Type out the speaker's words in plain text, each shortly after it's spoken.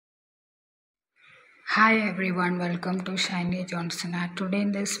Hi everyone, welcome to Shinyjohnsonart. Today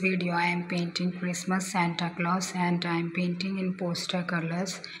in this video I am painting Christmas Santa Claus and I am painting in poster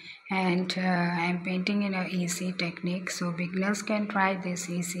colors and I am painting in a easy technique, so beginners can try this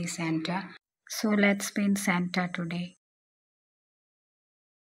easy Santa. So let's paint Santa today.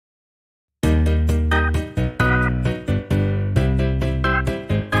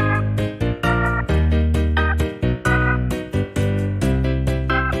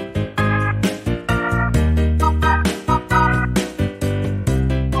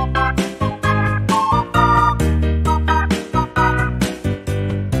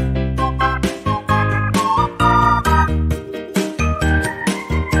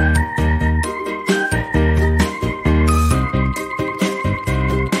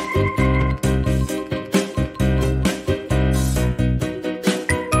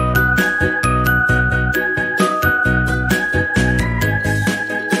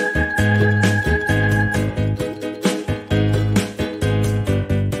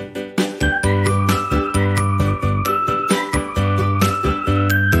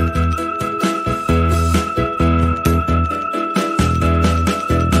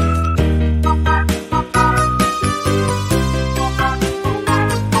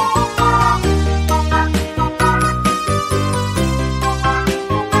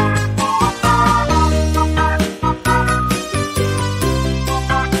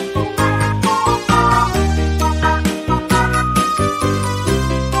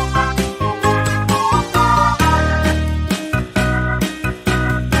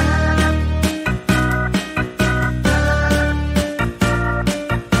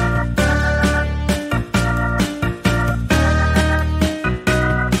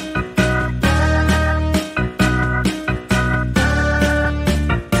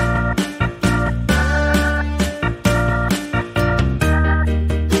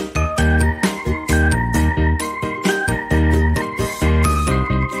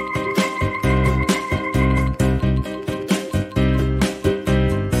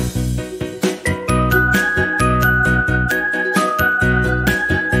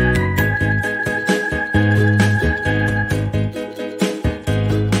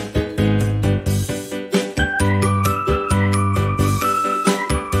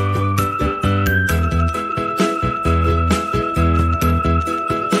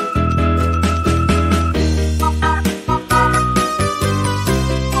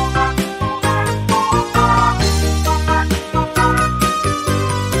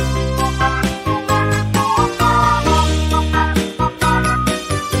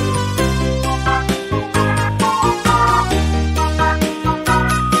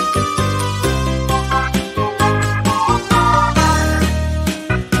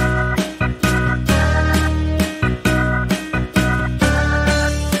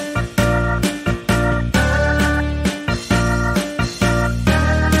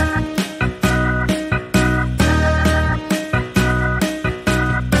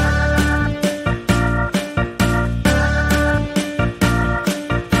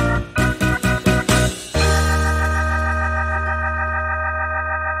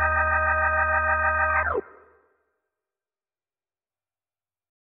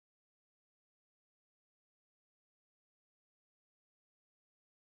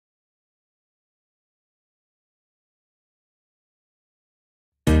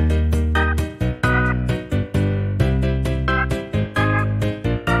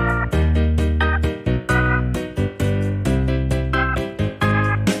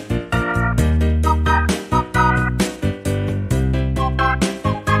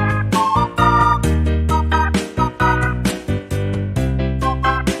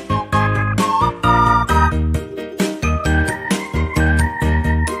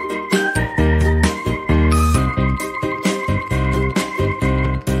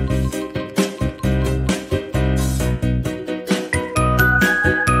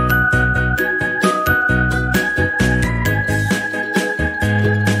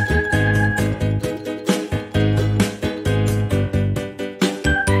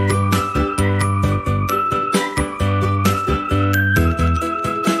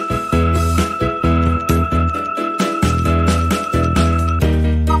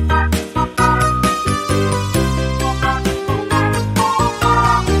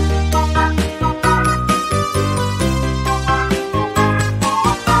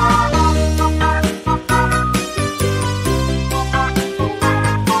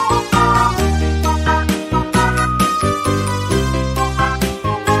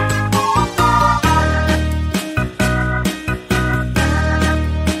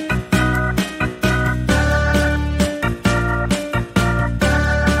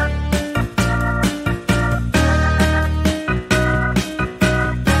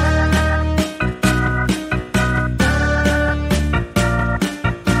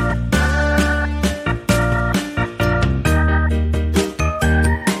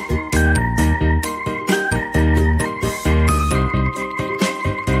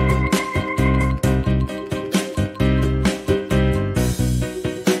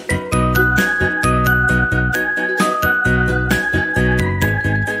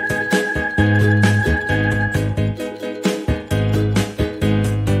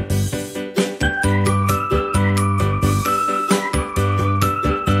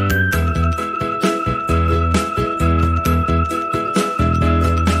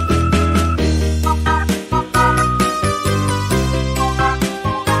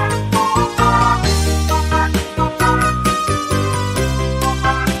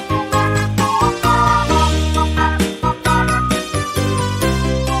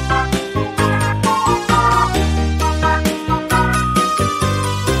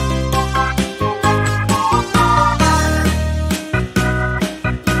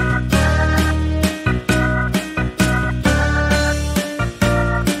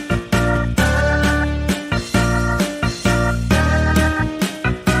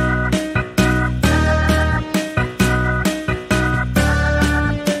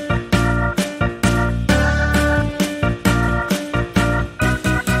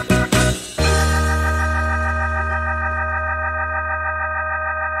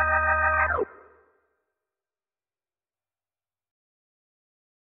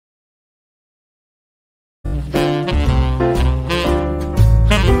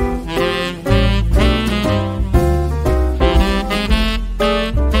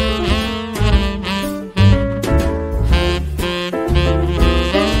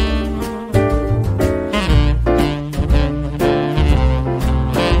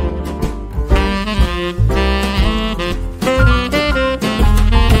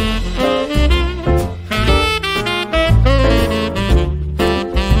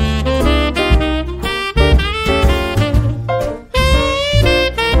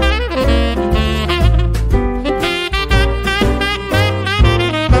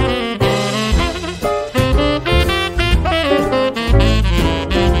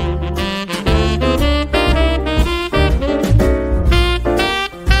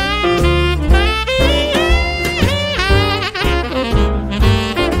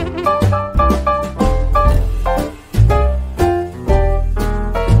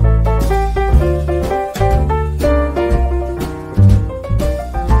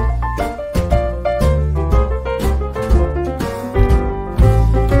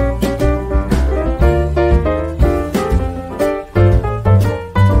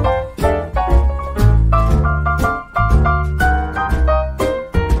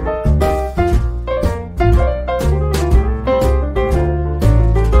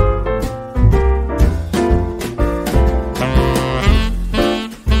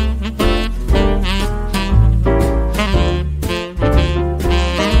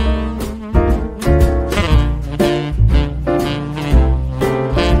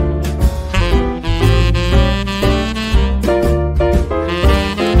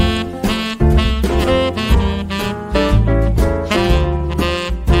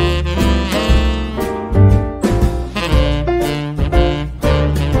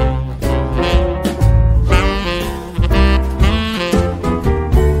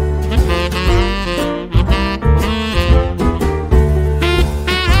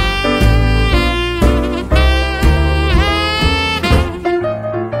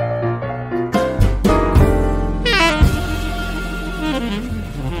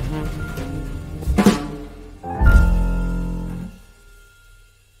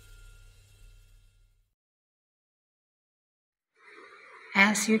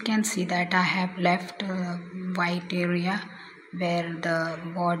 As you can see that I have left a white area where the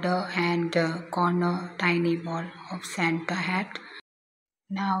border and corner tiny ball of Santa hat.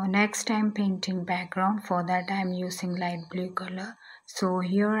 Now next I'm painting background. For that I'm using light blue color. So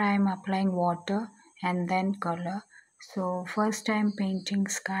here I'm applying water and then color. So first I'm painting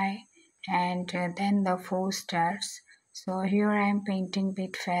sky and then the 4 stars. So here I'm painting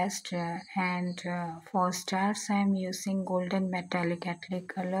bit fast and for stars I'm using golden metallic acrylic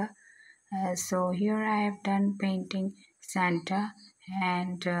color. So here I have done painting Santa,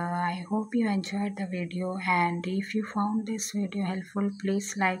 and I hope you enjoyed the video, and if you found this video helpful,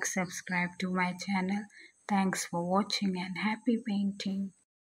 please like, subscribe to my channel. Thanks for watching and happy painting.